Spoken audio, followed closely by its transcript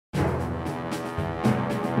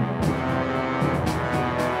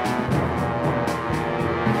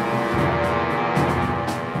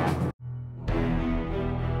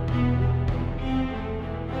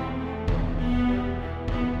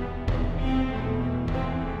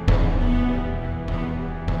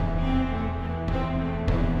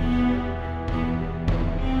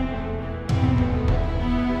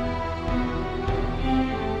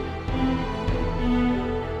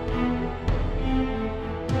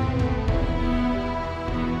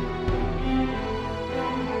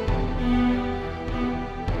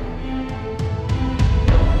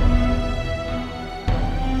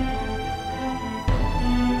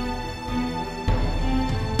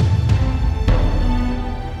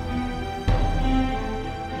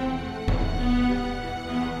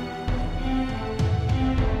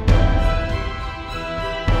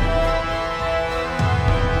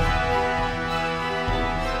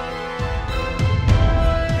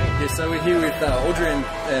So we're here with Audrey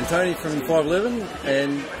and Tony from 511.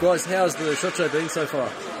 And guys, how's the SHOT Show been so far?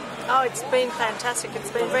 Oh, it's been fantastic. It's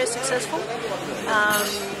been very successful.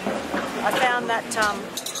 I found that,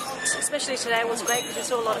 especially today, was great because we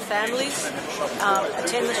saw a lot of families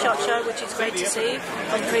attend the SHOT Show, which is great to see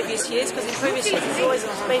from previous years, because in previous years it's always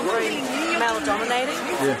been very male-dominated.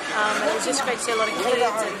 Yeah. And it was just great to see a lot of kids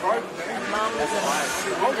and mums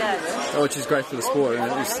and dads. Oh, which is great for the sport,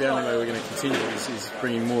 and it's the only way we're going to continue is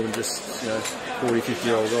bringing more than just 40,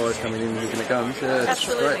 50-year-old guys coming in looking at guns. Yeah, it's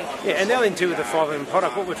absolutely. Great. Yeah, and now into the 511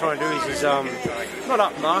 product, what we're trying to do is not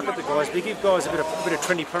upmarket the guys, but give guys a bit of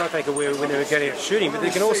trendy product they can wear when they're going out shooting, but they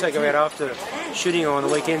can also go out after shooting on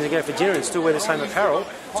the weekends and go for dinner and still wear the same apparel.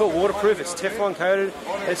 It's all waterproof, it's Teflon coated,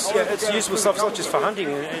 it's useful stuff. It's not just for hunting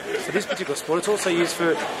and for this particular sport, it's also used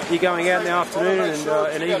for you going out in the afternoon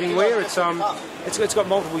and evening wear. It's got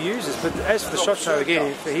multiple uses. But as for the SHOT Show,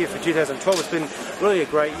 again, here for 2012, it's been really a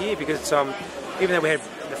great year because even though we had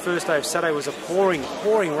the first day of Saturday was a pouring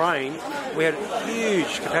rain, we had a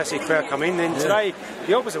huge capacity crowd come in. Then today,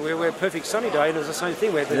 the opposite, we had a perfect sunny day and it was the same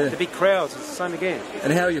thing. We had the big crowds, it's the same again.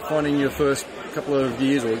 And how are you finding your first couple of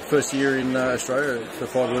years or first year in Australia for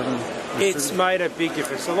 511? It's made a big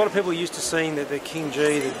difference. A lot of people are used to seeing the King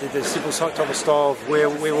G, the simple type of style of where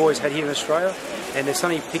we've always had here in Australia, and they're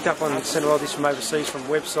suddenly picked up on sent a lot of this from overseas, from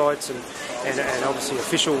websites and obviously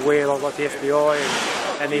official wear like the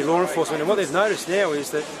FBI and the law enforcement. And what they've noticed now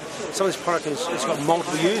is that some of this product has got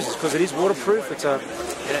multiple uses because it is waterproof.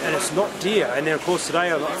 And it's not dear. And then of course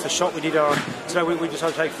today for SHOT we did today we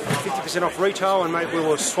decided to take 50% off retail, and we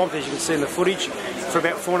were swamped, as you can see in the footage, for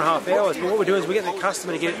about 4.5 hours. But what we're doing is we're getting the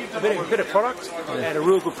customer to get a better product at a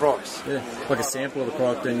real good price. Yeah, like a sample of the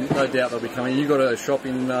product, and no doubt they'll be coming. You've got a shop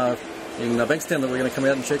in Bankstown that we're going to come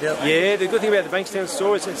out and check out? Yeah, the good thing about the Bankstown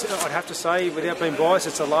store is, I'd have to say, without being biased,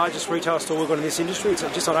 it's the largest retail store we've got in this industry. It's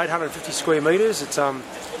just on 850 square metres.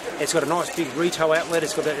 It's got a nice big retail outlet.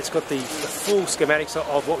 It's got the full schematics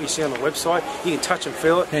of what we see on the website. You can touch and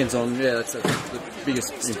feel it. Hands-on, yeah, that's the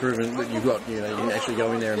biggest improvement that you've got. You can actually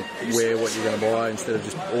go in there and wear what you're going to buy instead of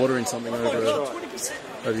just ordering something over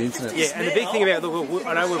the internet. Yeah, and the big thing about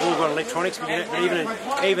I know we've all got electronics, but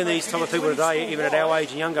even these type of people today, even at our age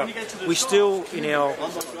and younger, we still in our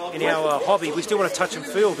hobby, we still want to touch and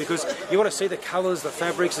feel, because you want to see the colours, the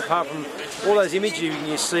fabrics. Apart from all those images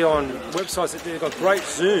you see on websites, that they've got great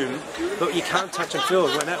zoom, but you can't touch and feel.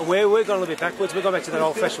 We're going a little bit backwards. We're going back to that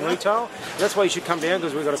old-fashioned retail. And that's why you should come down,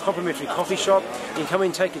 because we've got a complimentary coffee shop. You can come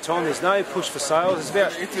in, take your time. There's no push for sales. It's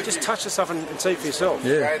about just touch the stuff and see it for yourself.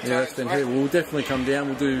 Yeah, that's been here. We'll definitely come down.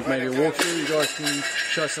 We'll do maybe a walkthrough. You guys can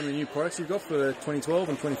show some of the new products you've got for 2012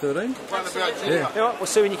 and 2013. Yeah. All right, we'll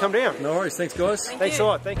see when you come down. No worries. Thanks, guys. Thanks a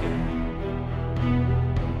lot. Thank you.